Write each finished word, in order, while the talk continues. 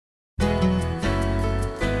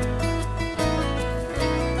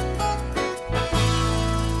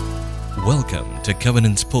Welcome to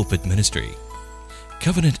Covenant's Pulpit Ministry.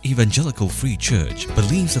 Covenant Evangelical Free Church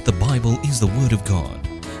believes that the Bible is the Word of God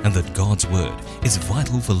and that God's Word is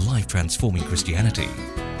vital for life-transforming Christianity.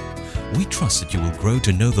 We trust that you will grow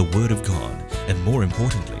to know the Word of God and, more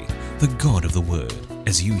importantly, the God of the Word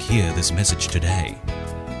as you hear this message today.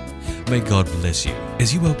 May God bless you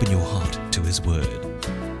as you open your heart to His Word.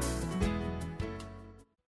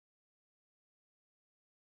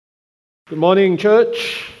 Good morning,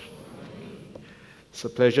 church. It's a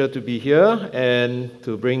pleasure to be here and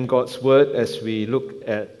to bring God's Word as we look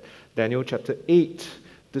at Daniel chapter 8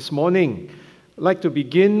 this morning. I'd like to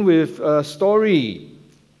begin with a story.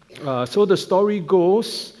 So the story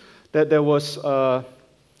goes that there was a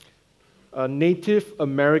Native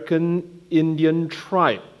American Indian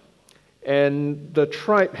tribe, and the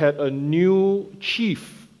tribe had a new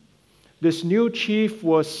chief. This new chief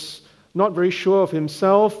was not very sure of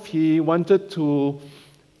himself. He wanted to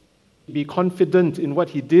be confident in what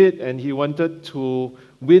he did, and he wanted to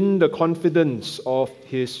win the confidence of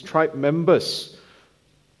his tribe members.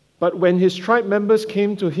 But when his tribe members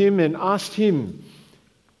came to him and asked him,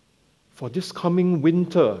 for this coming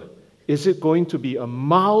winter, is it going to be a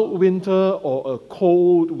mild winter or a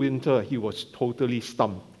cold winter? He was totally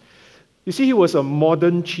stumped. You see, he was a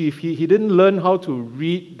modern chief. He didn't learn how to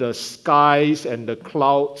read the skies and the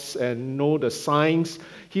clouds and know the signs.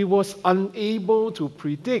 He was unable to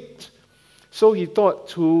predict. So he thought,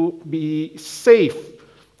 to be safe,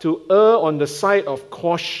 to err on the side of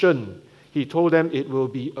caution, he told them it will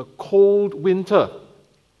be a cold winter.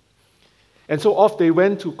 And so off they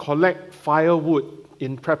went to collect firewood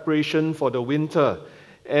in preparation for the winter.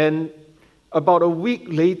 And about a week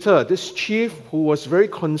later, this chief, who was very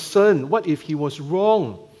concerned, what if he was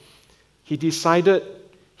wrong? He decided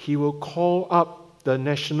he will call up the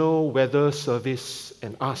National Weather Service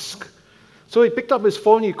and ask. So he picked up his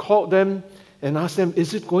phone, he called them and asked them,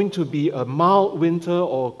 is it going to be a mild winter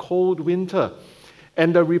or a cold winter?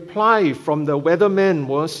 And the reply from the weatherman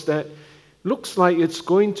was that, looks like it's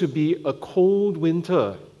going to be a cold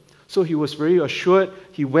winter. So he was very assured.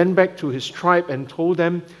 He went back to his tribe and told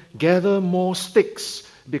them, gather more sticks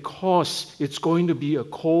because it's going to be a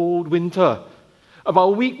cold winter. About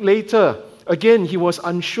a week later, again, he was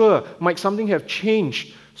unsure. Might something have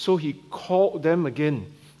changed? So he called them again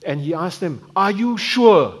and he asked them, are you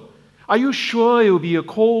sure? Are you sure it will be a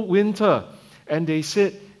cold winter? And they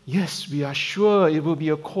said, yes, we are sure it will be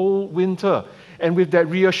a cold winter. And with that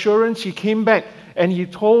reassurance, he came back and he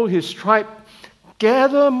told his tribe,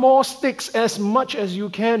 gather more sticks as much as you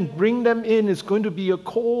can. Bring them in. It's going to be a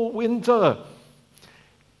cold winter.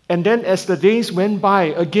 And then as the days went by,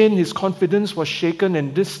 again his confidence was shaken.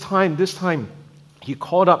 And this time, he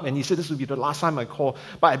called up and he said, this will be the last time I call,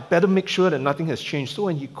 but I better make sure that nothing has changed. So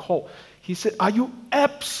when he called, he said, are you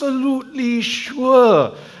absolutely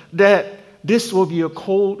sure that this will be a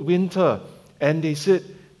cold winter? And they said,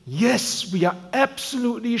 yes, we are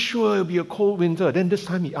absolutely sure it will be a cold winter. Then this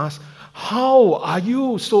time he asked, how are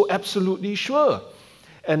you so absolutely sure?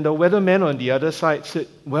 And the weatherman on the other side said,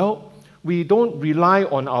 well, we don't rely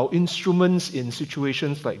on our instruments in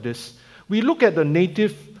situations like this. We look at the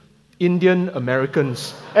Native Indian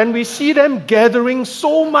Americans and we see them gathering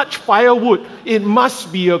so much firewood. It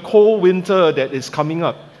must be a cold winter that is coming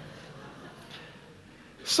up.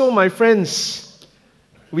 So my friends,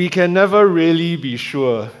 we can never really be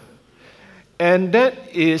sure. And that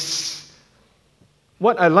is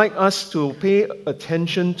what I'd like us to pay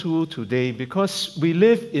attention to today, because we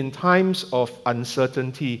live in times of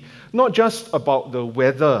uncertainty, not just about the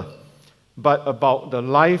weather, but about the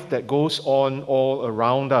life that goes on all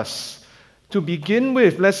around us. To begin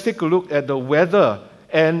with, let's take a look at the weather.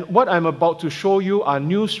 And what I'm about to show you are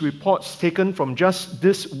news reports taken from just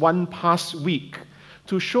this one past week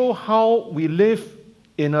to show how we live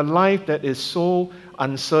in a life that is so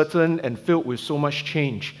uncertain and filled with so much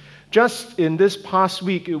change. Just in this past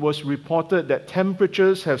week, it was reported that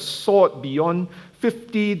temperatures have soared beyond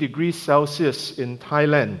 50 degrees Celsius in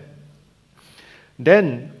Thailand.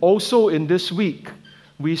 Then, also in this week,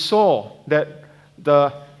 we saw that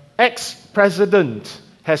the ex-president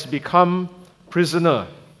has become prisoner.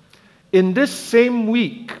 In this same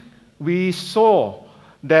week, we saw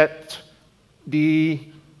that the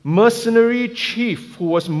mercenary chief who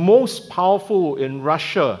was most powerful in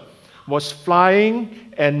Russia was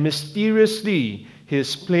flying and mysteriously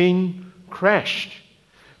his plane crashed.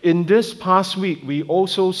 In this past week, we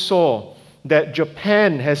also saw that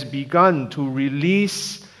Japan has begun to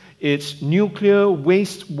release its nuclear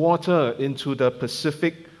wastewater into the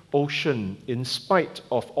Pacific Ocean in spite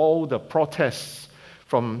of all the protests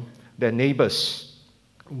from their neighbors.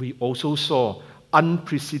 We also saw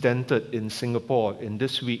unprecedented in Singapore in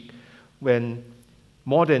this week when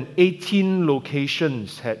more than 18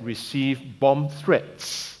 locations had received bomb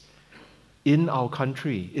threats in our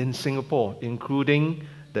country, in Singapore, including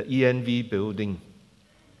the ENV building.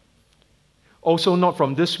 Also, not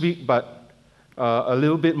from this week, but a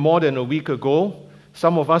little bit more than a week ago,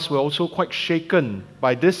 some of us were also quite shaken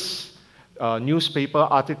by this newspaper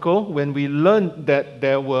article when we learned that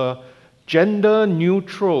there were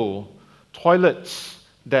gender-neutral toilets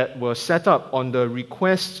that were set up on the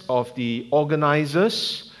request of the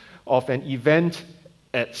organizers of an event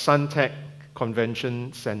at Suntec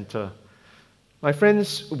Convention Center. My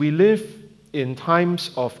friends, we live in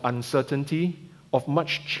times of uncertainty, of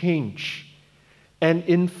much change. And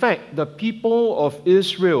in fact, the people of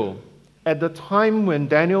Israel, at the time when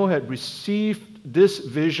Daniel had received this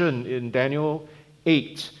vision in Daniel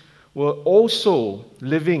 8, were also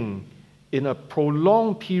living in a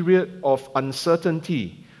prolonged period of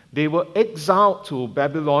uncertainty. They were exiled to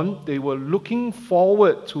Babylon. They were looking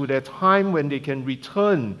forward to their time when they can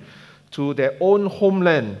return to their own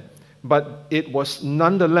homeland, but it was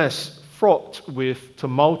nonetheless fraught with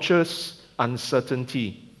tumultuous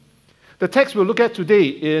uncertainty. The text we'll look at today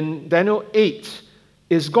in Daniel 8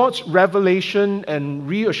 is God's revelation and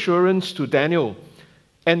reassurance to Daniel,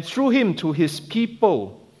 and through him to his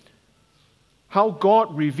people, how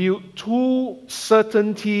God revealed two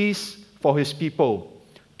certainties for his people.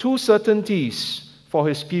 Two certainties for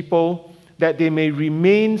his people that they may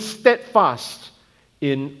remain steadfast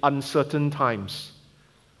in uncertain times.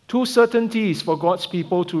 Two certainties for God's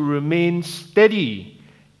people to remain steady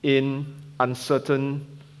in uncertain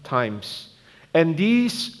times. And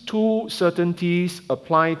these two certainties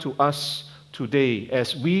apply to us today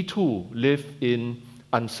as we too live in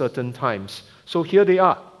uncertain times. So here they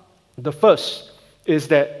are. The first is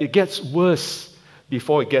that it gets worse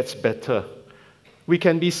before it gets better. We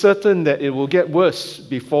can be certain that it will get worse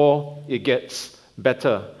before it gets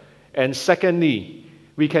better. And secondly,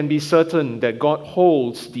 we can be certain that God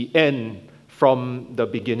holds the end from the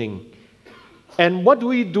beginning. And what do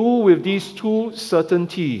we do with these two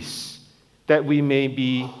certainties that we may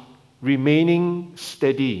be remaining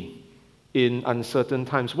steady in uncertain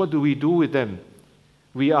times? What do we do with them?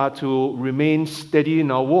 We are to remain steady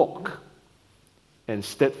in our walk and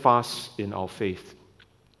steadfast in our faith.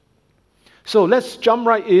 So let's jump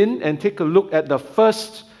right in and take a look at the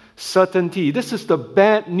first certainty. This is the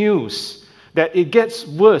bad news, that it gets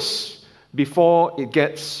worse before it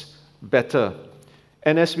gets better.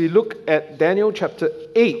 And as we look at Daniel chapter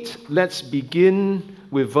 8, let's begin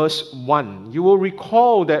with verse 1. You will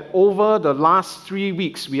recall that over the last 3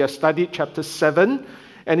 weeks, we have studied chapter 7.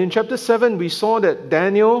 And in chapter 7, we saw that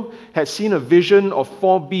Daniel had seen a vision of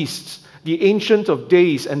 4 beasts, the Ancient of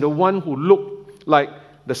Days, and the one who looked like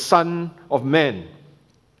the Son of Man.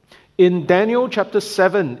 In Daniel chapter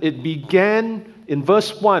 7, it began in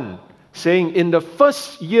verse 1, saying, in the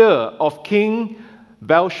first year of King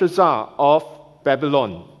Belshazzar of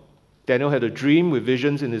Babylon. Daniel had a dream with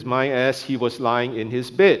visions in his mind as he was lying in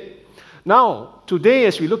his bed. Now, today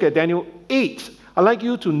as we look at Daniel 8, I'd like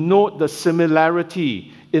you to note the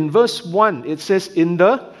similarity. In verse 1, it says, in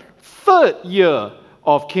the third year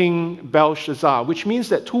of King Belshazzar, which means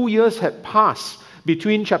that 2 years had passed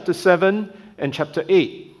between chapter 7 and chapter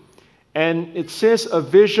 8. And it says, a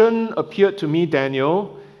vision appeared to me,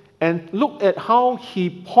 Daniel, and look at how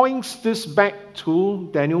he points this back to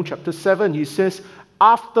Daniel chapter 7. He says,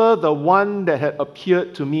 after the one that had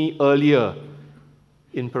appeared to me earlier,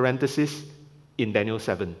 in parenthesis, in Daniel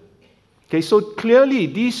 7. Okay, so clearly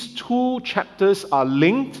these two chapters are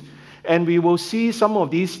linked, and we will see some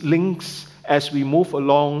of these links as we move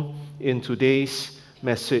along in today's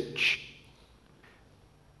message.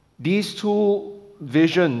 These two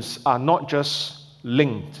visions are not just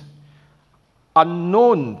linked.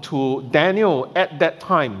 Unknown to Daniel at that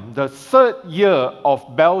time, the third year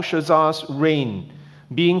of Belshazzar's reign,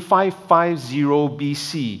 being 550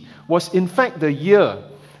 BC, was in fact the year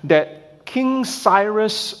that King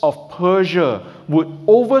Cyrus of Persia would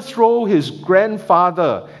overthrow his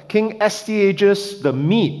grandfather, King Astyages the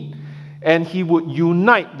Mede, and he would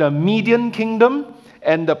unite the Median kingdom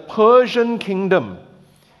and the Persian kingdom.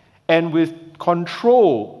 And with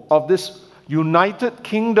control of this united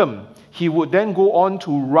kingdom, he would then go on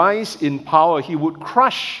to rise in power. He would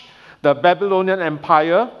crush the Babylonian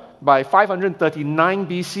Empire by 539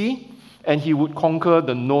 BC, and he would conquer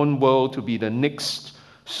the known world to be the next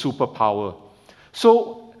superpower.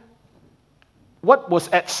 So, what was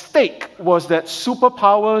at stake was that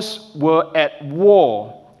superpowers were at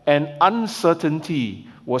war, and uncertainty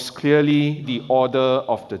was clearly the order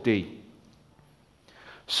of the day.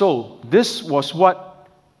 So this was what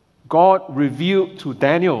God revealed to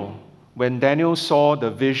Daniel when Daniel saw the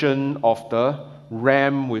vision of the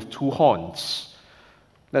ram with two horns.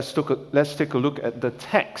 Let's take a look at the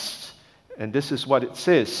text. And this is what it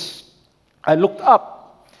says. I looked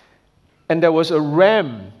up, and there was a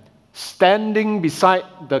ram standing beside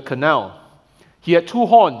the canal. He had two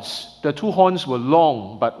horns. The two horns were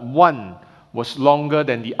long, but one was longer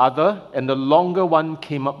than the other, and the longer one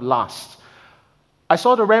came up last. I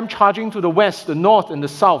saw the ram charging to the west, the north, and the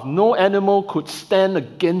south. No animal could stand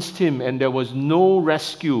against him, and there was no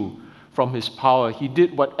rescue from his power. He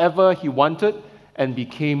did whatever he wanted and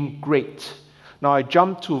became great. Now I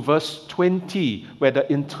jump to verse 20, where the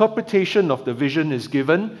interpretation of the vision is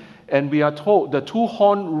given, and we are told the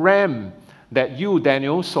two-horned ram that you,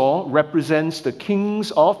 Daniel, saw represents the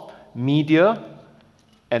kings of Media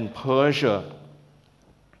and Persia.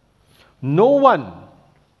 No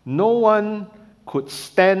one could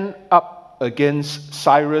stand up against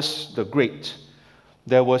Cyrus the Great.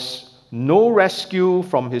 There was no rescue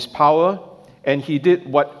from his power, and he did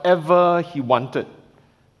whatever he wanted.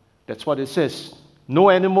 That's what it says. No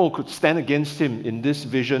animal could stand against him in this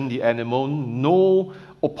vision, the animal. No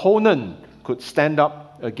opponent could stand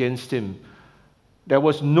up against him. There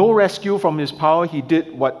was no rescue from his power. He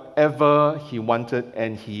did whatever he wanted,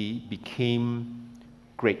 and he became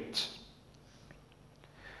great.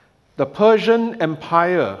 The Persian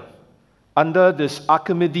Empire, under this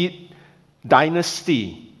Achaemenid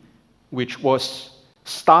dynasty, which was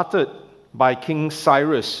started by King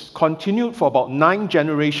Cyrus, continued for about 9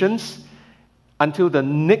 generations until the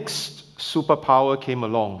next superpower came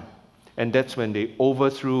along. And that's when they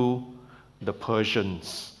overthrew the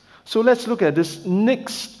Persians. So let's look at this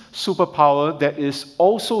next superpower that is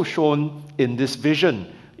also shown in this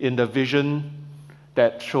vision, in the vision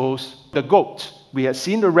that shows the goat. We had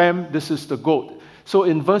seen the ram, this is the goat. So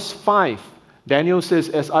in verse 5, Daniel says,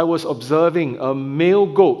 as I was observing, a male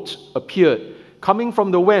goat appeared, coming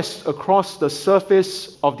from the west across the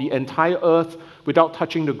surface of the entire earth without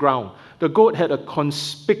touching the ground. The goat had a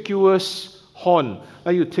conspicuous horn.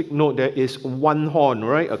 Now you take note, there is one horn,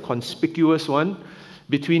 right? A conspicuous one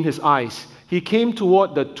between his eyes. He came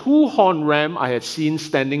toward the two-horned ram I had seen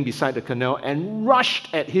standing beside the canal and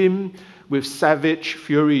rushed at him with savage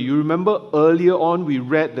fury. You remember earlier on we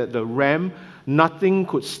read that the ram, nothing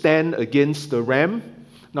could stand against the ram.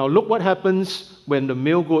 Now look what happens when the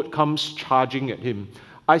male goat comes charging at him.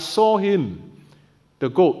 I saw him, the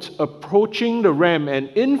goat, approaching the ram, and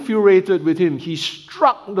infuriated with him, he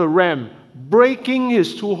struck the ram, breaking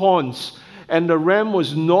his two horns, and the ram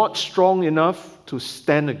was not strong enough to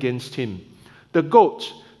stand against him. The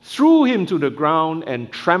goat threw him to the ground and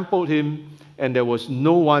trampled him, and there was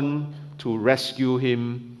no one to rescue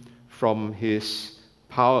him from his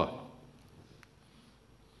power.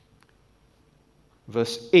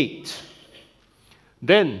 Verse 8.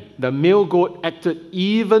 Then the male goat acted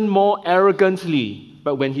even more arrogantly,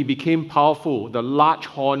 but when he became powerful, the large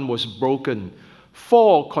horn was broken.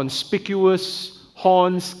 4 conspicuous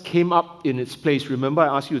horns came up in its place. Remember,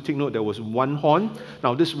 I asked you to take note, there was one horn.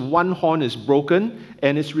 Now this one horn is broken,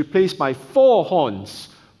 and it's replaced by 4 horns,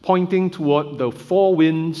 pointing toward the 4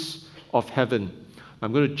 winds of heaven.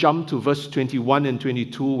 I'm going to jump to verse 21 and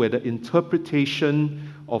 22, where the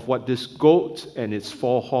interpretation of what this goat and its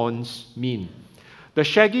 4 horns mean. The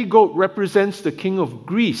shaggy goat represents the king of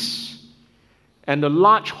Greece, and the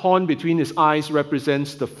large horn between his eyes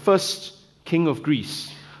represents the first king of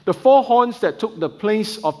Greece. The 4 horns that took the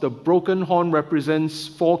place of the broken horn represents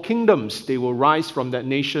 4 kingdoms. They will rise from that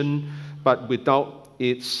nation, but without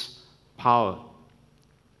its power.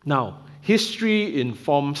 Now, history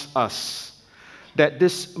informs us that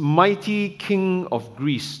this mighty king of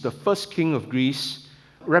Greece, the first king of Greece,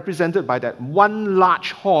 represented by that one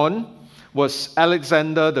large horn, was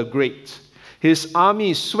Alexander the Great. His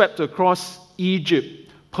army swept across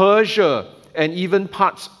Egypt, Persia, and even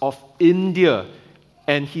parts of India,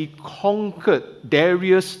 and he conquered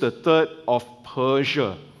Darius III of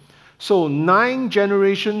Persia. So 9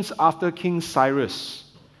 generations after King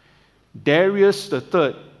Cyrus, Darius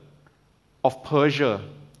III of Persia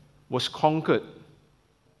was conquered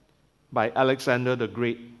by Alexander the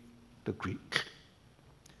Great, the Greek.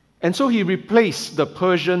 And so he replaced the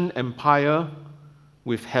Persian Empire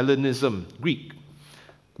with Hellenism, Greek.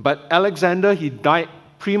 But Alexander, he died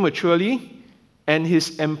prematurely, and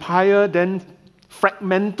his empire then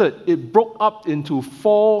fragmented. It broke up into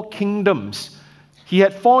 4 kingdoms. He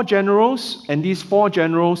had 4 generals, and these 4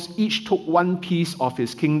 generals each took one piece of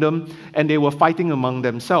his kingdom, and they were fighting among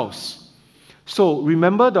themselves. So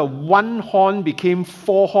remember, the one horn became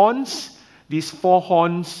 4 horns. These 4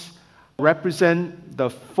 horns represent the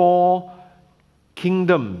 4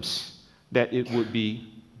 kingdoms that it would be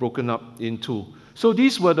broken up into. So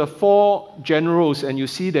these were the 4 generals, and you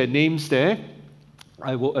see their names there.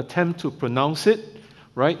 I will attempt to pronounce it,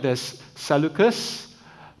 right? There's Seleucus,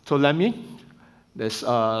 Ptolemy, there's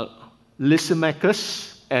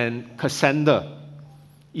Lysimachus, and Cassander.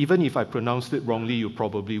 Even if I pronounced it wrongly, you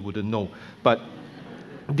probably wouldn't know. But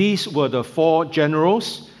these were the 4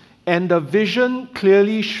 generals, and the vision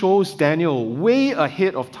clearly shows Daniel way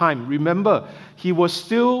ahead of time. Remember, he was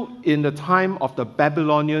still in the time of the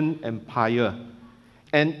Babylonian Empire.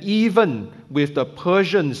 And even with the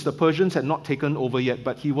Persians had not taken over yet,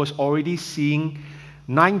 but he was already seeing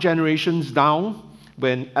 9 generations down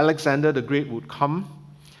when Alexander the Great would come,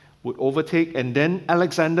 would overtake, and then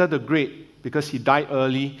Alexander the Great, because he died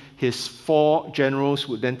early, his 4 generals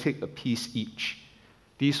would then take a piece each.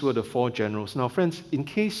 These were the 4 generals. Now, friends, in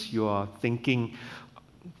case you are thinking,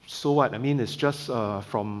 so what? I mean, it's just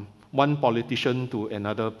from one politician to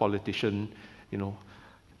another politician,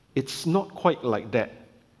 It's not quite like that.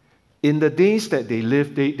 In the days that they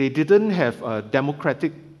lived, they didn't have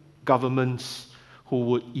democratic governments who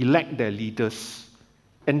would elect their leaders.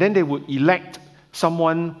 And then they would elect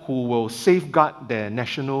someone who will safeguard their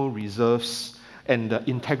national reserves and the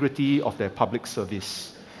integrity of their public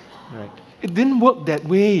service. Right? It didn't work that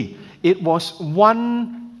way. It was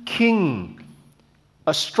one king,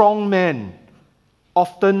 a strong man,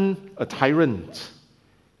 often a tyrant.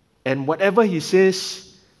 And whatever he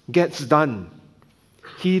says gets done.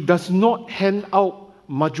 He does not hand out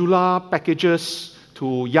Majula packages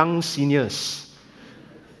to young seniors.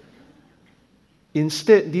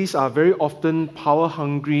 Instead, these are very often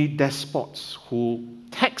power-hungry despots who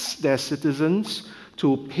tax their citizens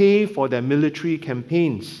to pay for their military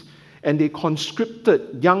campaigns, and they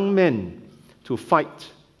conscripted young men to fight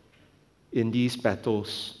in these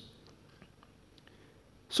battles.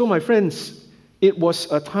 So, my friends, it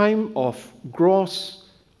was a time of gross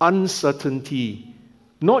uncertainty,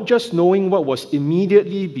 not just knowing what was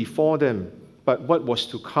immediately before them, but what was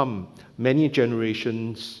to come many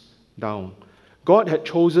generations down. God had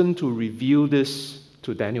chosen to reveal this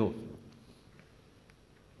to Daniel.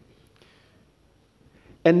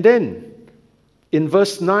 And then, in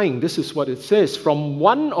verse 9, this is what it says: from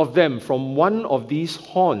one of these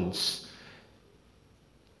horns,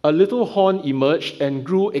 a little horn emerged and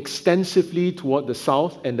grew extensively toward the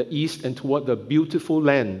south and the east and toward the beautiful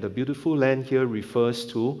land. The beautiful land here refers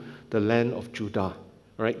to the land of Judah,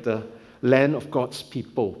 right? The land of God's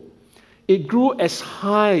people. It grew as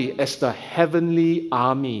high as the heavenly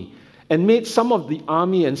army and made some of the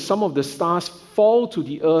army and some of the stars fall to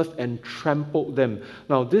the earth and trampled them.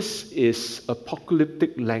 Now, this is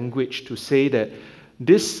apocalyptic language to say that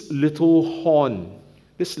this little horn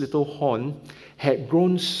had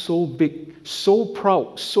grown so big, so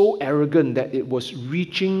proud, so arrogant that it was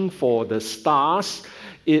reaching for the stars.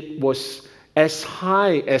 It was as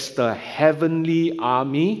high as the heavenly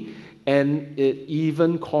army, and it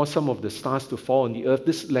even caused some of the stars to fall on the earth.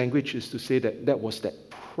 This language is to say that that was that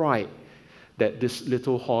pride that this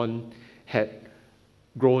little horn had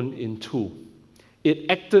grown into. It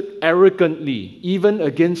acted arrogantly, even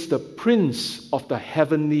against the prince of the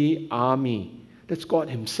heavenly army. That's God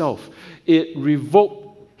himself. It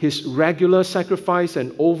revoked his regular sacrifice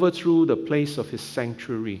and overthrew the place of his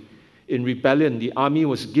sanctuary. In rebellion, the army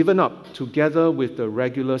was given up together with the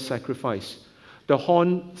regular sacrifice. The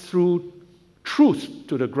horn threw truth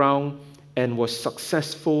to the ground and was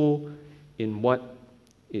successful in what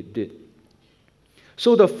it did.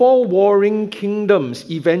 So the 4 warring kingdoms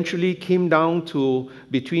eventually came down to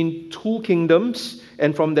between 2 kingdoms,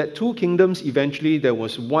 and from that 2 kingdoms, eventually there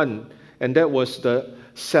was one, and that was the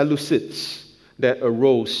Seleucids that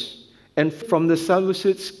arose. And from the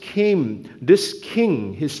Seleucids came this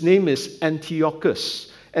king. His name is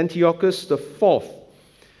Antiochus the Fourth.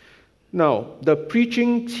 Now, the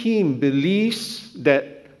preaching team believes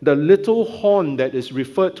that the little horn that is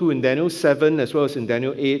referred to in Daniel 7 as well as in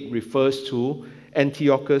Daniel 8 refers to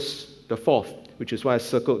Antiochus the Fourth, which is why I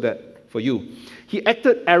circled that for you. He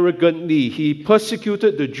acted arrogantly. He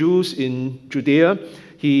persecuted the Jews in Judea.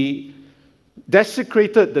 He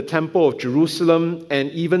desecrated the temple of Jerusalem,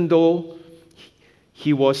 and even though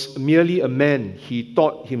he was merely a man, he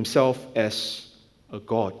thought himself as a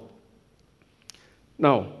god.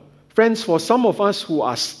 Now, friends, for some of us who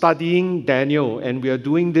are studying Daniel, and we are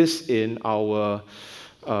doing this in our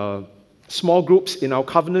small groups, in our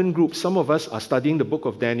covenant groups, some of us are studying the book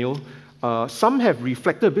of Daniel. Some have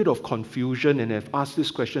reflected a bit of confusion and have asked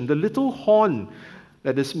this question. The little horn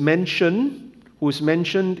that is mentioned, who is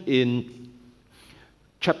mentioned in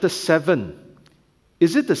chapter 7,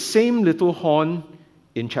 Is it the same little horn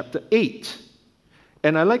in chapter 8?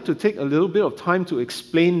 And I'd like to take a little bit of time to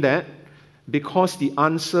explain that, because the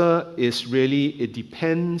answer is really, it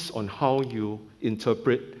depends on how you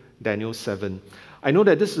interpret Daniel 7. I know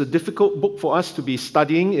that this is a difficult book for us to be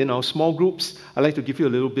studying in our small groups. I'd like to give you a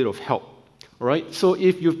little bit of help. All right? So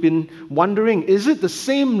if you've been wondering, is it the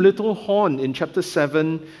same little horn in chapter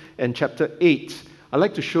 7 and chapter 8? I'd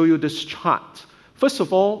like to show you this chart. First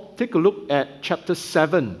of all, take a look at chapter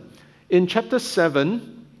 7. In chapter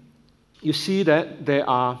 7, you see that there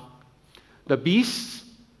are the beasts,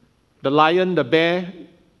 the lion, the bear,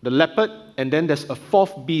 the leopard, and then there's a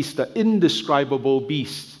fourth beast, the indescribable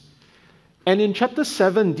beast. And in chapter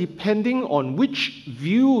 7, depending on which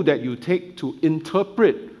view that you take to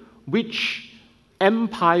interpret which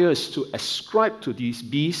empires to ascribe to these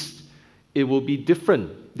beasts, it will be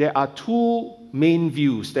different. There are two main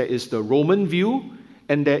views. There is the Roman view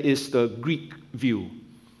and there is the Greek view.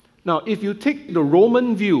 Now, if you take the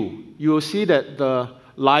Roman view, you will see that the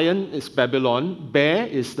lion is Babylon, bear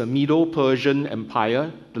is the Medo-Persian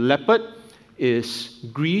Empire, the leopard is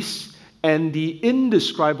Greece, and the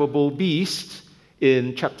indescribable beast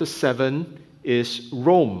in chapter 7 is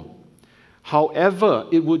Rome. However,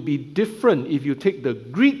 it would be different if you take the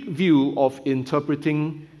Greek view of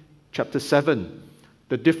interpreting chapter 7.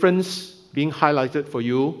 The difference being highlighted for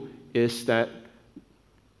you is that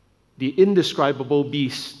the indescribable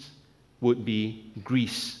beast would be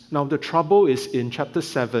Greece. Now, the trouble is in chapter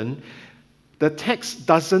 7, the text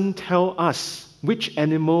doesn't tell us which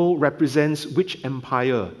animal represents which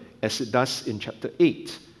empire as it does in chapter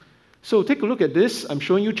 8. So take a look at this. I'm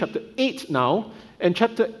showing you chapter 8 now. And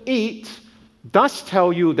chapter 8 does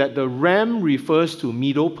tell you that the ram refers to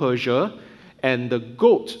Medo-Persia and the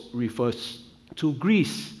goat refers to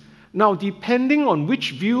Greece. Now, depending on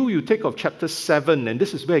which view you take of chapter 7, and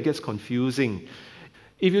this is where it gets confusing.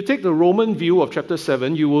 If you take the Roman view of chapter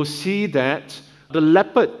 7, you will see that the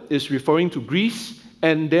leopard is referring to Greece,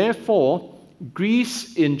 and therefore,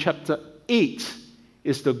 Greece in chapter 8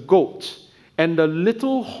 is the goat. And the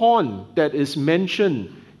little horn that is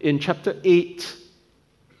mentioned in chapter 8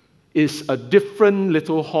 is a different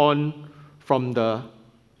little horn from the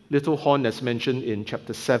little horn that's mentioned in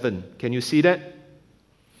chapter 7. Can you see that?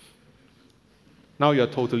 Now you're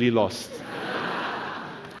totally lost.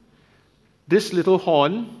 This little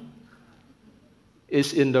horn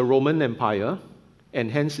is in the Roman Empire,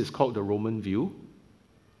 and hence is called the Roman view.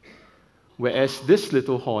 Whereas this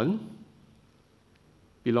little horn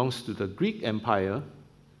belongs to the Greek Empire,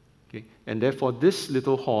 okay? And therefore this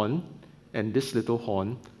little horn and this little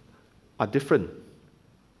horn are different.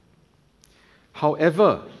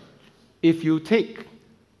 However, if you take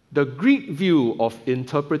the Greek view of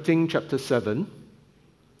interpreting chapter 7,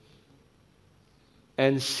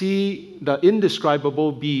 and see the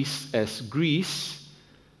indescribable beast as Greece,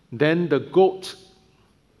 then the goat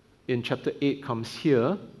in chapter 8 comes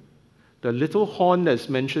here. The little horn that's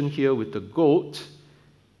mentioned here with the goat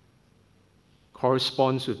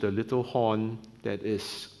corresponds with the little horn that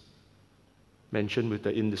is mentioned with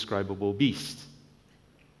the indescribable beast.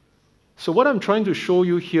 So what I'm trying to show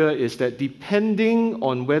you here is that depending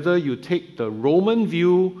on whether you take the Roman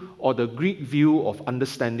view or the Greek view of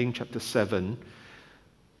understanding chapter 7,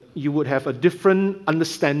 you would have a different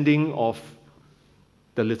understanding of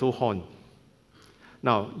the little horn.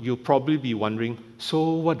 Now, you'll probably be wondering,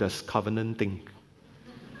 so what does covenant think?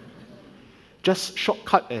 Just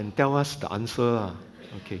shortcut and tell us the answer.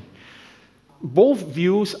 Okay. Both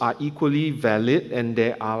views are equally valid, and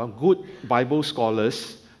there are good Bible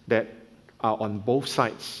scholars that are on both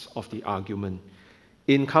sides of the argument.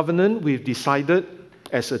 In covenant, we've decided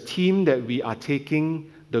as a team that we are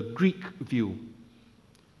taking the Greek view.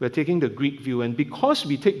 We're taking the Greek view, and because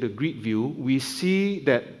we take the Greek view, we see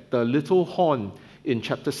that the little horn in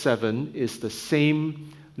chapter 7 is the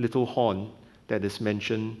same little horn that is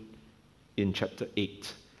mentioned in chapter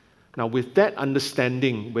 8. Now, with that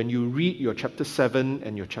understanding, when you read your chapter 7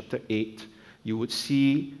 and your chapter 8, you would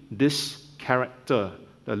see this character,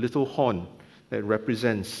 the little horn, that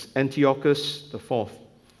represents Antiochus IV,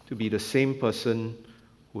 to be the same person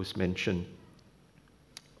who is mentioned.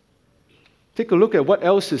 Take a look at what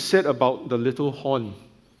else is said about the little horn.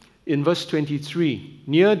 In verse 23,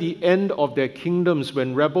 near the end of their kingdoms,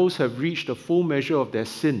 when rebels have reached the full measure of their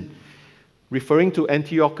sin, referring to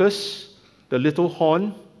Antiochus, the little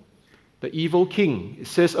horn, the evil king. It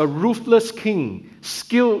says, a ruthless king,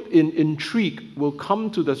 skilled in intrigue, will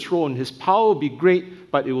come to the throne. His power will be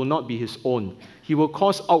great, but it will not be his own. He will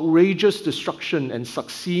cause outrageous destruction and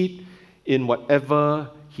succeed in whatever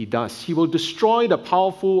he does. He will destroy the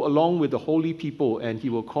powerful along with the holy people, and he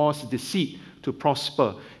will cause deceit to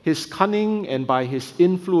prosper. His cunning, and by his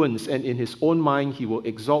influence and in his own mind, he will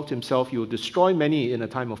exalt himself. He will destroy many in a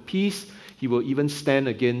time of peace. He will even stand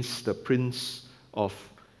against the Prince of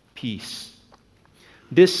Peace.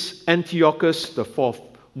 This Antiochus IV,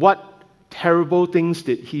 what terrible things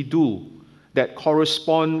did he do that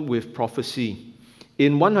correspond with prophecy?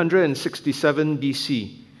 In 167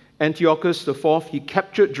 BC, Antiochus IV, he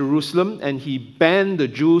captured Jerusalem and he banned the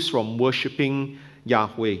Jews from worshipping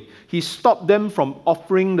Yahweh. He stopped them from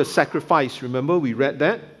offering the sacrifice. Remember, we read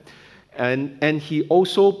that? And he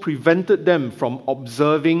also prevented them from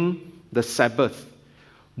observing the Sabbath.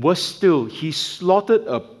 Worse still, he slaughtered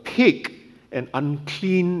a pig, an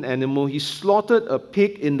unclean animal. He slaughtered a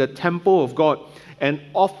pig in the temple of God and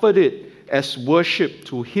offered it as worship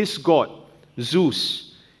to his god,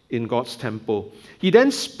 Zeus, in God's temple. He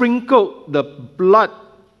then sprinkled the blood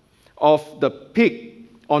of the pig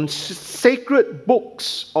on sacred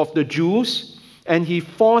books of the Jews, and he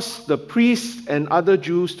forced the priests and other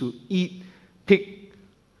Jews to eat pig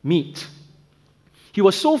meat. He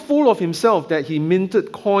was so full of himself that he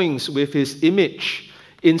minted coins with his image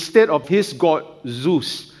instead of his god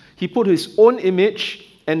Zeus. He put his own image,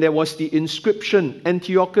 and there was the inscription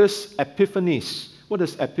Antiochus Epiphanes. What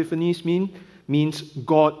does Epiphanes mean? Means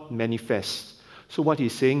God manifest. So what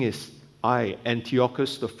he's saying is, I,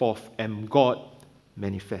 Antiochus IV, am God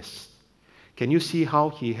manifest. Can you see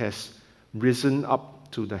how he has risen up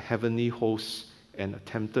to the heavenly hosts and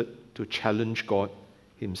attempted to challenge God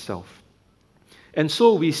himself? And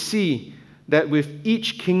so we see that with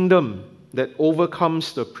each kingdom that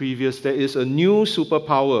overcomes the previous, there is a new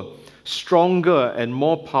superpower, stronger and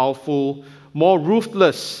more powerful, more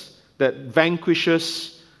ruthless, that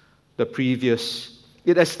vanquishes the previous.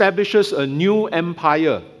 It establishes a new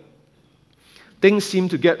empire. Things seem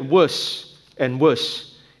to get worse and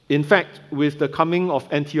worse. In fact, with the coming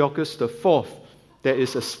of Antiochus IV, there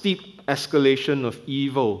is a steep escalation of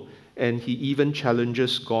evil, and he even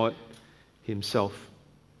challenges God himself.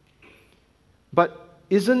 But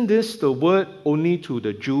isn't this the word only to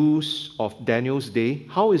the Jews of Daniel's day?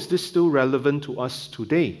 How is this still relevant to us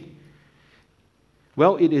today?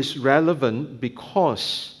 Well, it is relevant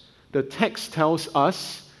because the text tells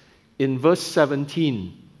us in verse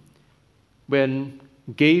 17, when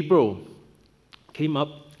Gabriel came up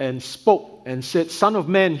and spoke and said, Son of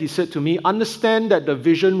man, he said to me, understand that the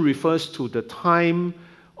vision refers to the time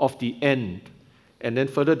of the end. And then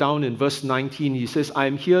further down in verse 19, he says, I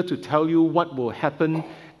am here to tell you what will happen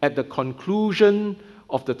at the conclusion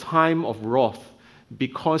of the time of wrath,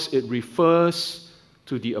 because it refers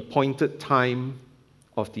to the appointed time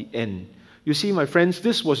of the end. You see, my friends,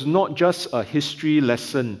 this was not just a history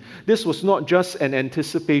lesson. This was not just an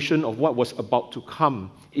anticipation of what was about to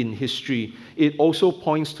come in history. It also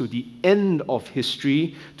points to the end of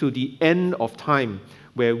history, to the end of time,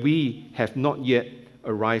 where we have not yet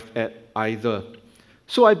arrived at either.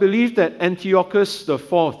 So I believe that Antiochus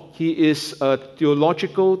IV, he is a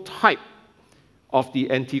theological type of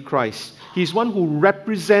the Antichrist. He's one who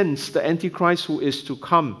represents the Antichrist who is to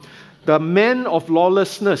come. The man of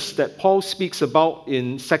lawlessness that Paul speaks about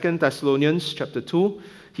in 2 Thessalonians chapter 2,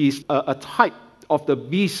 he's a type of the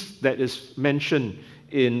beast that is mentioned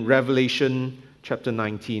in Revelation chapter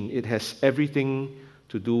 19. It has everything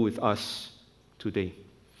to do with us today.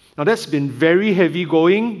 Now that's been very heavy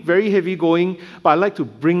going, but I'd like to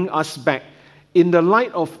bring us back. In the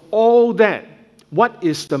light of all that, what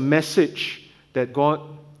is the message that God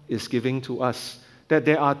is giving to us? That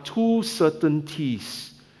there are two certainties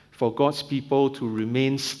for God's people to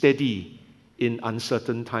remain steady in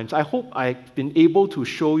uncertain times. I hope I've been able to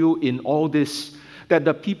show you in all this that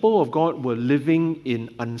the people of God were living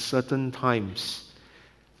in uncertain times.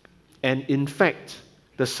 And in fact,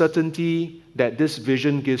 the certainty that this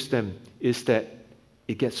vision gives them is that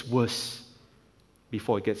it gets worse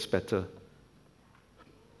before it gets better.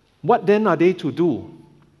 What then are they to do?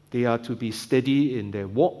 They are to be steady in their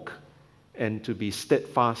walk and to be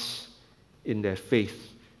steadfast in their faith.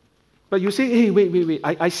 But you say, hey, wait.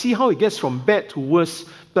 I see how it gets from bad to worse,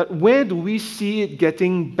 but where do we see it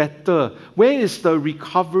getting better? Where is the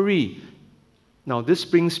recovery? Now, this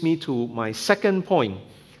brings me to my second point,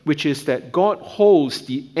 which is that God holds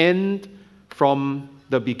the end from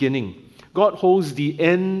the beginning. God holds the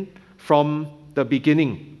end from the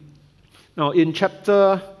beginning. Now, in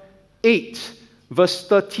chapter 8, verse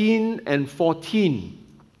 13 and 14,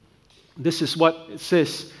 this is what it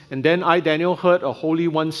says. And then I, Daniel, heard a holy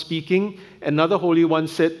one speaking. Another holy one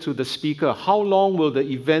said to the speaker, how long will the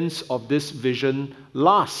events of this vision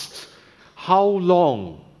last? How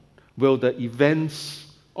long will the events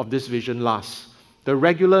of this vision lasts. The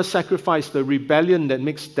regular sacrifice, the rebellion that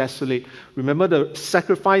makes desolate. Remember the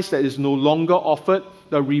sacrifice that is no longer offered,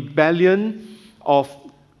 the rebellion of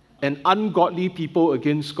an ungodly people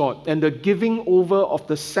against God, and the giving over of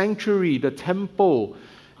the sanctuary, the temple,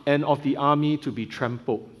 and of the army to be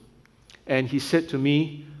trampled. And he said to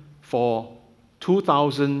me, for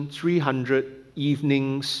 2,300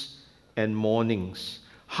 evenings and mornings.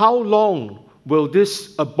 How long will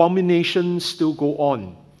this abomination still go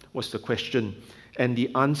on? Was the question. And the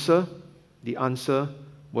answer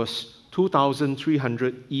was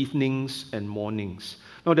 2,300 evenings and mornings.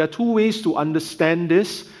 Now, there are two ways to understand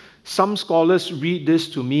this. Some scholars read this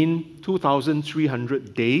to mean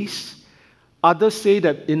 2,300 days. Others say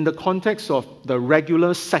that in the context of the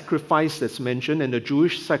regular sacrifice that's mentioned, and the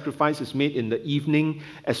Jewish sacrifice is made in the evening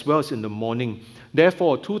as well as in the morning.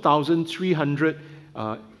 Therefore, 2,300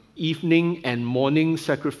 evening and morning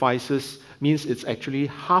sacrifices means it's actually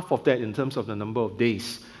half of that in terms of the number of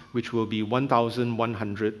days, which will be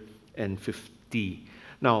 1,150.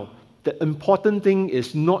 Now, the important thing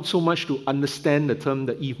is not so much to understand the term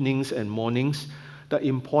the evenings and mornings. The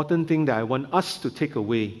important thing that I want us to take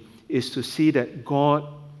away is to see that God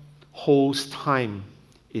holds time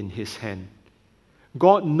in His hand.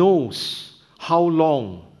 God knows how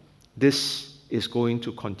long this is going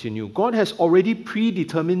to continue. God has already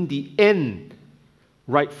predetermined the end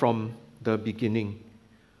right from the beginning.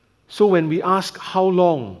 So when we ask how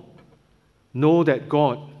long, know that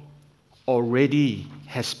God already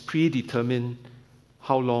has predetermined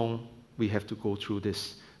how long we have to go through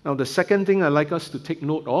this. Now, the second thing I'd like us to take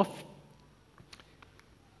note of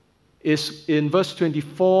is in verse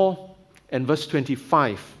 24 and verse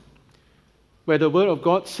 25, where the Word of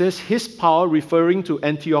God says, His power, referring to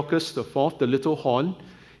Antiochus IV, the little horn,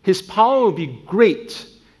 His power will be great.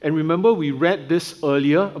 And remember, we read this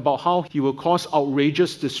earlier about how He will cause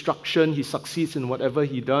outrageous destruction. He succeeds in whatever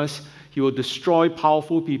He does. He will destroy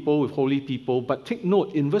powerful people with holy people. But take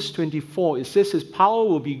note, in verse 24, it says His power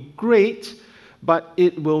will be great, but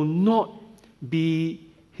it will not be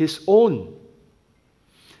His own.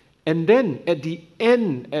 And then at the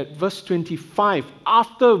end, at verse 25,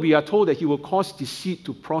 after we are told that He will cause deceit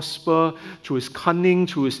to prosper through His cunning,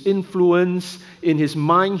 through His influence, in His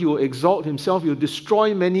mind He will exalt Himself, He will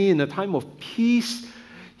destroy many in a time of peace.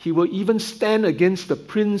 He will even stand against the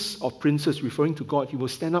prince of princes, referring to God. He will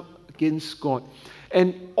stand up against God.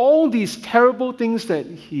 And all these terrible things that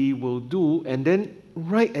He will do, and then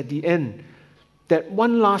right at the end, that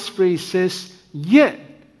one last phrase says, yet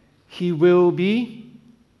He will be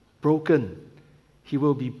broken. He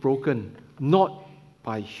will be broken, not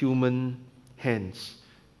by human hands.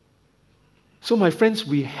 So, my friends,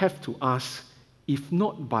 we have to ask, if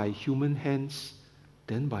not by human hands,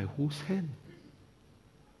 then by whose hand?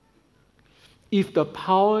 If the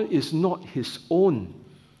power is not His own,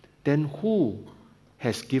 then who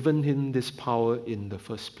has given Him this power in the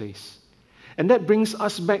first place? And that brings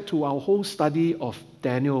us back to our whole study of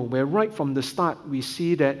Daniel, where right from the start we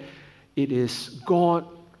see that it is God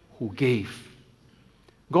who gave.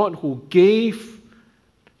 God who gave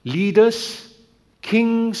leaders,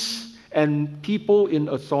 kings, and people in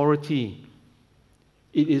authority.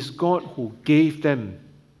 It is God who gave them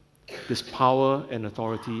this power and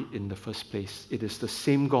authority in the first place. It is the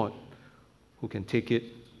same God who can take it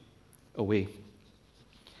away.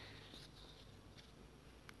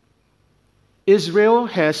 Israel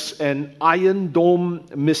has an Iron Dome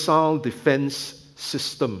missile defense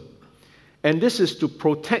system. And this is to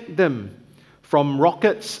protect them from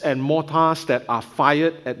rockets and mortars that are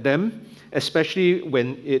fired at them, especially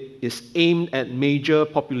when it is aimed at major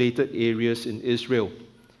populated areas in Israel.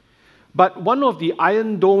 But one of the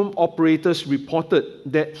Iron Dome operators reported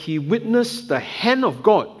that he witnessed the hand of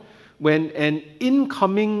God when an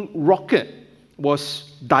incoming rocket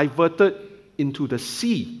was diverted into the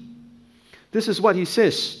sea. This is what he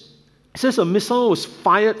says. He says a missile was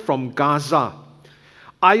fired from Gaza.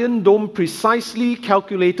 Iron Dome precisely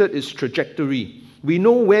calculated its trajectory. We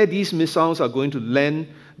know where these missiles are going to land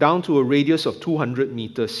down to a radius of 200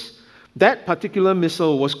 meters. That particular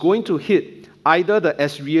missile was going to hit either the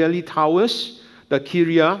Israeli towers, the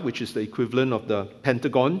Kiryat, which is the equivalent of the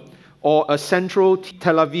Pentagon, or a central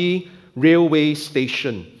Tel Aviv railway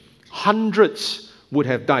station. Hundreds would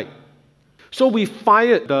have died. So we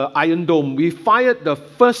fired the Iron Dome. We fired the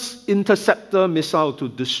first interceptor missile to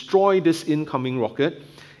destroy this incoming rocket,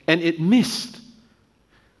 and it missed.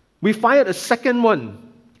 We fired a second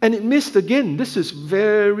one, and it missed again. This is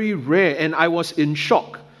very rare, and I was in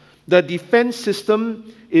shock. The defense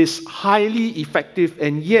system is highly effective,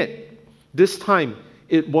 and yet, this time,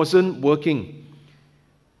 it wasn't working.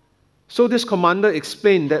 So this commander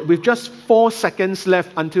explained that with just 4 seconds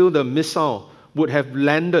left until the missile would have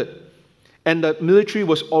landed, and the military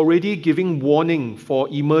was already giving warning for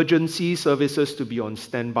emergency services to be on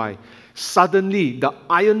standby, suddenly the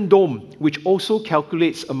Iron Dome, which also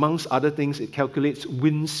calculates, amongst other things, it calculates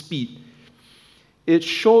wind speed, it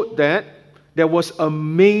showed that there was a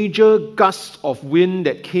major gust of wind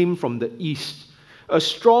that came from the east. A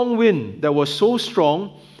strong wind that was so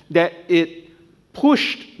strong that it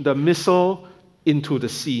pushed the missile into the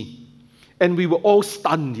sea. And we were all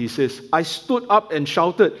stunned, he says. I stood up and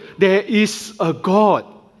shouted, "There is a God."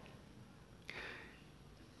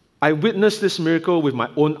 I witnessed this miracle with my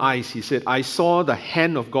own eyes, he said. I saw the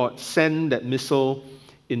hand of God send that missile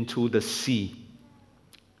into the sea.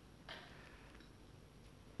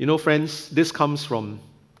 You know, friends, this comes from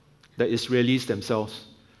the Israelis themselves.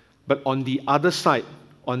 But on the other side,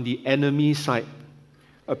 on the enemy side,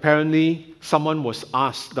 apparently someone was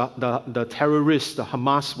asked, the terrorists, the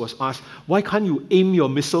Hamas was asked, why can't you aim your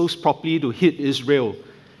missiles properly to hit Israel?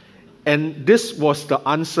 And this was the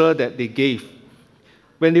answer that they gave.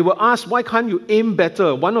 When they were asked, why can't you aim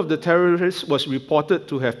better? One of the terrorists was reported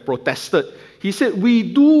to have protested. He said, we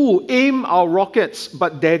do aim our rockets,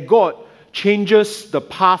 but their God changes the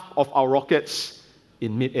path of our rockets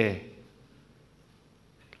in midair.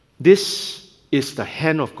 This is the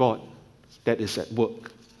hand of God that is at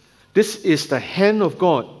work. This is the hand of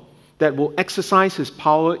God that will exercise His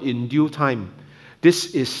power in due time.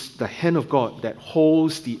 This is the hand of God that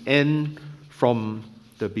holds the end from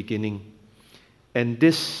the beginning. And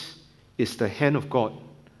this is the hand of God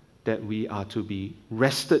that we are to be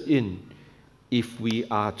rested in if we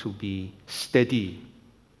are to be steady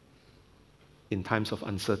in times of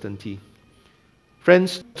uncertainty.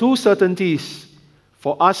 Friends, 2 certainties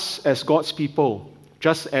for us as God's people,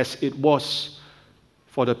 just as it was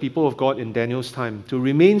for the people of God in Daniel's time, to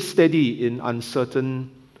remain steady in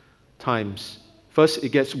uncertain times. First, it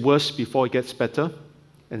gets worse before it gets better.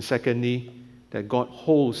 And secondly, that God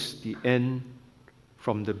holds the end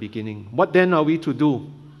from the beginning. What then are we to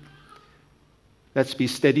do? Let's be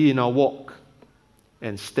steady in our walk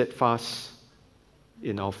and steadfast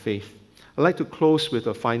in our faith. I'd like to close with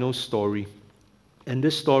a final story. And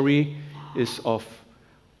this story is of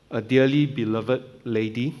a dearly beloved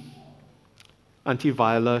lady, Auntie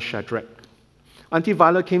Viola Shadrach. Auntie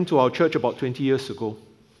Viola came to our church about 20 years ago.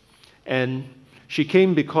 And she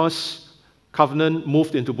came because Covenant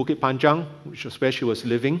moved into Bukit Panjang, which was where she was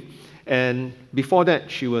living. And before that,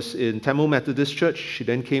 she was in Tamil Methodist Church. She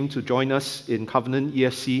then came to join us in Covenant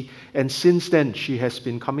EFC. And since then, she has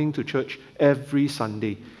been coming to church every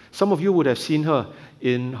Sunday. Some of you would have seen her.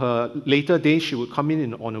 In her later days, she would come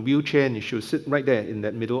in on a wheelchair and she would sit right there in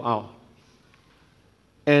that middle aisle.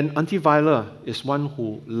 And Auntie Viola is one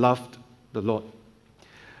who loved the Lord.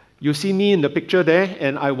 You see me in the picture there,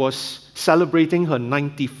 and I was celebrating her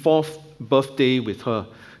 94th birthday with her.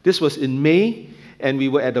 This was in May, and we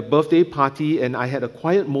were at a birthday party, and I had a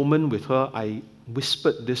quiet moment with her. I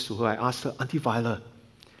whispered this to her. I asked her, Auntie Viola,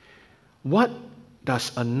 what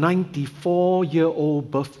does a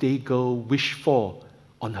 94-year-old birthday girl wish for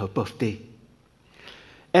on her birthday?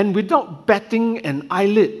 And without batting an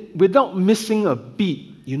eyelid, without missing a beat,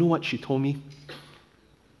 you know what she told me?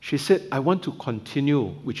 She said, I want to continue,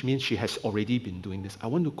 which means she has already been doing this. I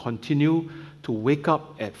want to continue to wake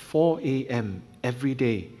up at 4 a.m. every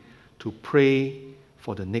day to pray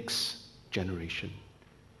for the next generation.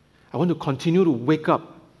 I want to continue to wake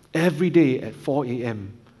up every day at 4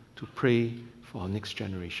 a.m. to pray for our next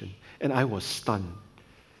generation. And I was stunned.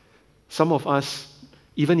 Some of us,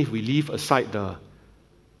 even if we leave aside the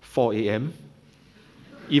 4 a.m.,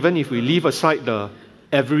 even if we leave aside the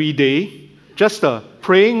every day, just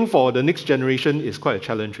praying for the next generation is quite a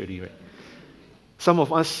challenge really, right? Some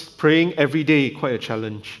of us praying every day, quite a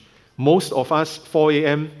challenge. Most of us, 4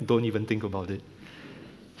 a.m., don't even think about it.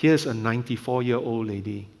 Here's a 94-year-old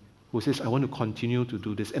lady who says, I want to continue to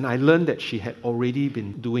do this. And I learned that she had already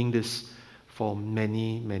been doing this for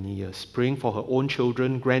many, many years, praying for her own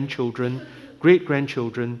children, grandchildren,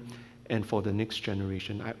 great-grandchildren, and for the next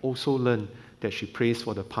generation. I also learned that she prays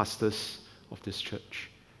for the pastors of this church.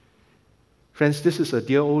 Friends, this is a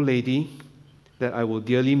dear old lady that I will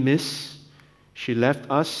dearly miss. She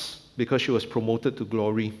left us because she was promoted to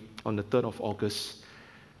glory on the 3rd of August.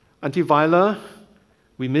 Auntie Viola,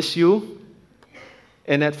 we miss you.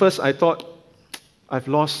 And at first I thought, I've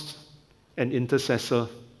lost an intercessor.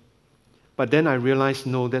 But then I realized,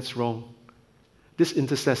 no, that's wrong. This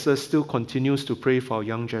intercessor still continues to pray for our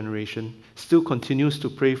young generation, still continues to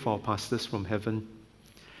pray for our pastors from heaven.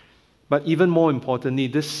 But even more importantly,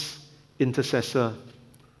 this intercessor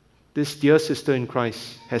this dear sister in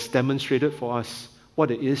Christ has demonstrated for us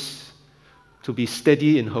what it is to be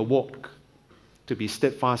steady in her walk, to be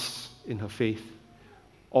steadfast in her faith,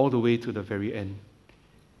 all the way to the very end.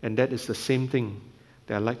 And that is the same thing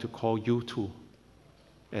that I'd like to call you to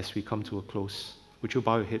as we come to a close. Would you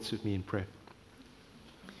bow your heads with me in prayer?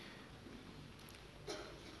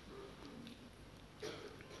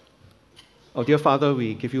 Our dear Father,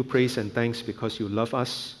 we give you praise and thanks because you love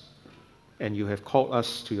us and you have called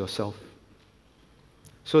us to yourself.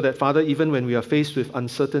 So that, Father, even when we are faced with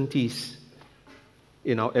uncertainties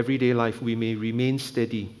in our everyday life, we may remain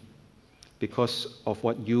steady because of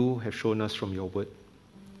what you have shown us from your word.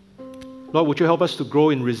 Lord, would you help us to grow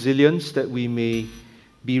in resilience that we may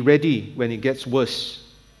be ready when it gets worse,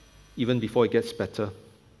 even before it gets better.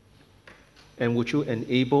 And would you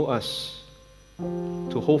enable us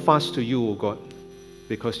to hold fast to you, O God,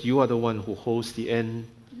 because you are the one who holds the end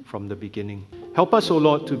from the beginning. Help us, O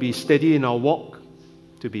Lord, to be steady in our walk,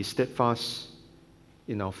 to be steadfast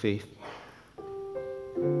in our faith.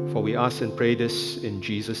 For we ask and pray this in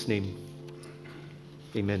Jesus' name.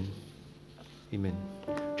 Amen. Amen.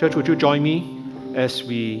 Church, would you join me as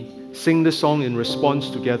we sing this song in response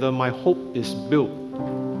together? My hope is built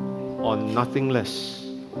on nothing less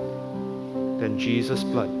than Jesus'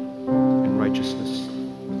 blood and righteousness.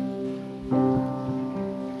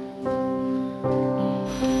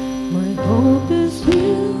 My hope is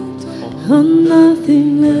built on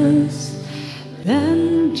nothing less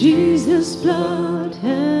than Jesus' blood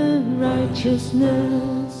and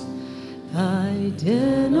righteousness. I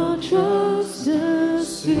dare not trust the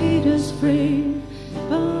sweetest frame,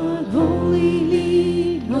 but wholly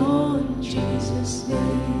lean on Jesus'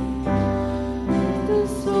 name. With the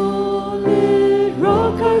solid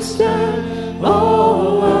rock I stand,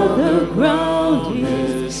 all other ground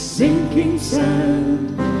is sinking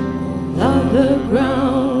sand. All other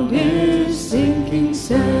ground is sinking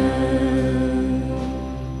sand.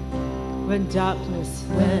 When darkness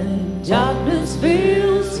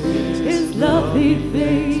veils his lovely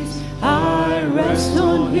face, I rest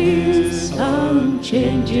on his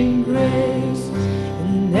unchanging grace.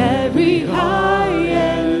 In every high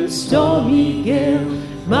and stormy gale,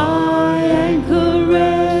 my anchor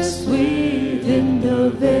rests within the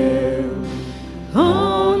veil.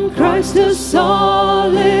 On Christ the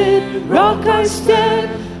solid rock I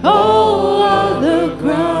stand, all other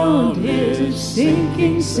ground is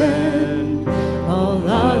sinking sand. All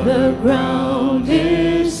other ground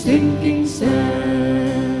is sinking sand.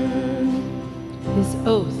 His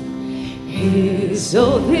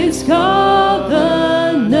oath, his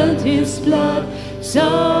covenant, his blood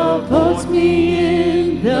supports me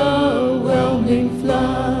in the whelming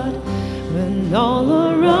flood. When all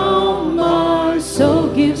around my soul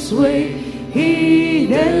gives way, he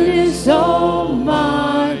then is all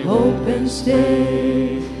my hope and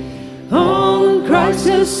stay. On Christ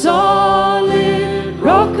the solid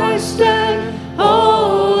rock I stand,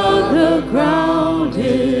 all other ground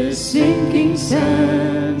is sinking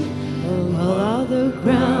sand. All other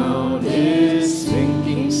ground is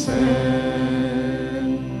sinking sand.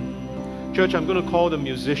 Church, I'm going to call the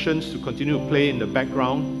musicians to continue to play in the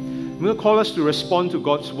background. I'm going to call us to respond to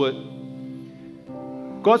God's word.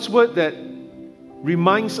 God's word that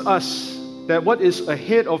reminds us that what is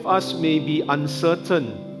ahead of us may be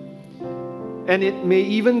uncertain. And it may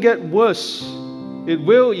even get worse. It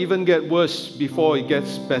will even get worse before it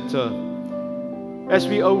gets better. As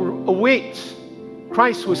we await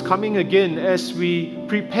Christ who is coming again, as we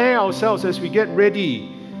prepare ourselves, as we get ready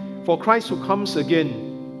for Christ who comes again,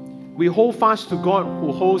 we hold fast to God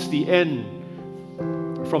who holds the end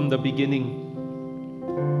from the beginning.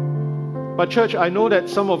 But church, I know that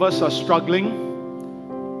some of us are struggling.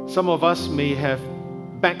 Some of us may have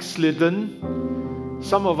backslidden.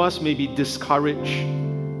 Some of us may be discouraged.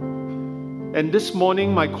 And this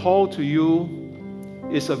morning, my call to you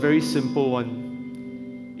is a very simple one.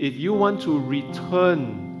 If you want to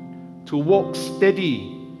return to walk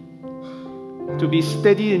steady, to be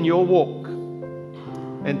steady in your walk,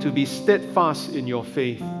 and to be steadfast in your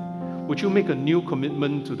faith, would you make a new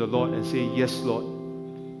commitment to the Lord and say, yes, Lord.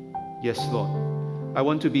 Yes, Lord. I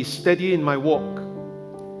want to be steady in my walk.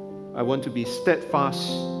 I want to be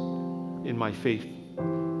steadfast in my faith.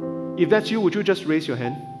 If that's you, would you just raise your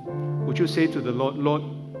hand? Would you say to the Lord, Lord,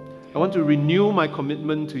 I want to renew my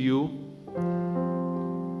commitment to you.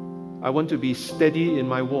 I want to be steady in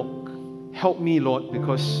my walk. Help me, Lord,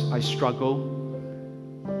 because I struggle.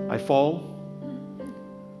 I fall.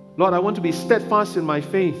 Lord, I want to be steadfast in my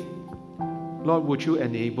faith. Lord, would you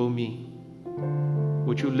enable me?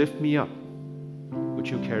 Would you lift me up? Would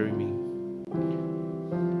you carry me?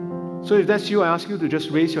 So if that's you, I ask you to just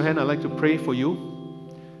raise your hand. I'd like to pray for you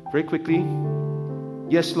very quickly.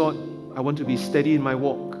 Yes, Lord, I want to be steady in my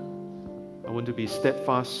walk. I want to be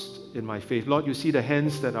steadfast in my faith. Lord, you see the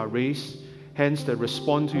hands that are raised, hands that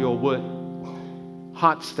respond to your word,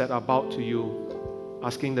 hearts that are bowed to you,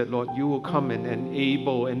 asking that, Lord, you will come and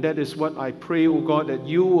enable. And that is what I pray, O God, that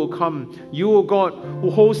you will come. You, O God, who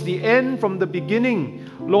holds the end from the beginning.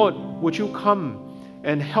 Lord, would you come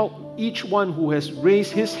and help each one who has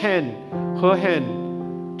raised his hand, her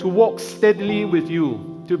hand, to walk steadily with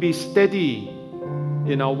you, to be steady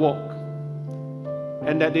in our walk,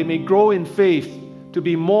 and that they may grow in faith, to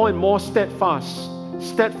be more and more steadfast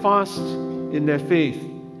in their faith,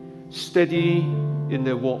 steady in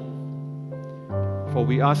their walk. For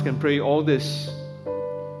we ask and pray all this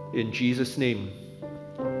in Jesus' name.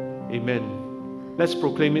 Amen. Let's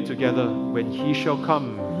proclaim it together. When he shall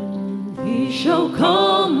come. He shall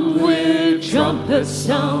come with trumpet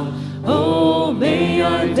sound. Oh, may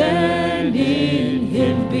I then in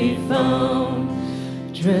him be found,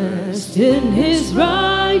 dressed in his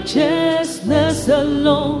righteousness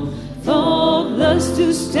alone, faultless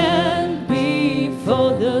to stand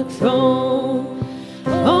before the throne.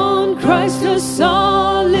 On Christ the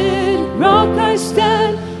solid rock I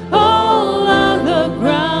stand, all other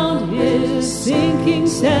ground is sinking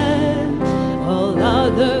sand, all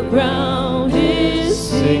other ground is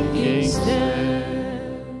sinking sand.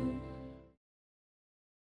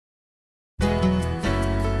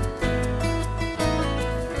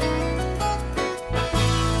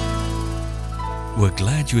 We're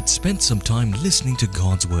glad you had spent some time listening to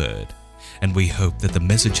God's Word, and we hope that the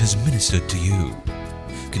message has ministered to you.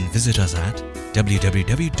 You can visit us at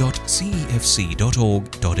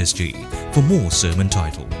www.cefc.org.sg for more sermon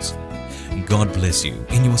titles. God bless you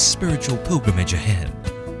in your spiritual pilgrimage ahead.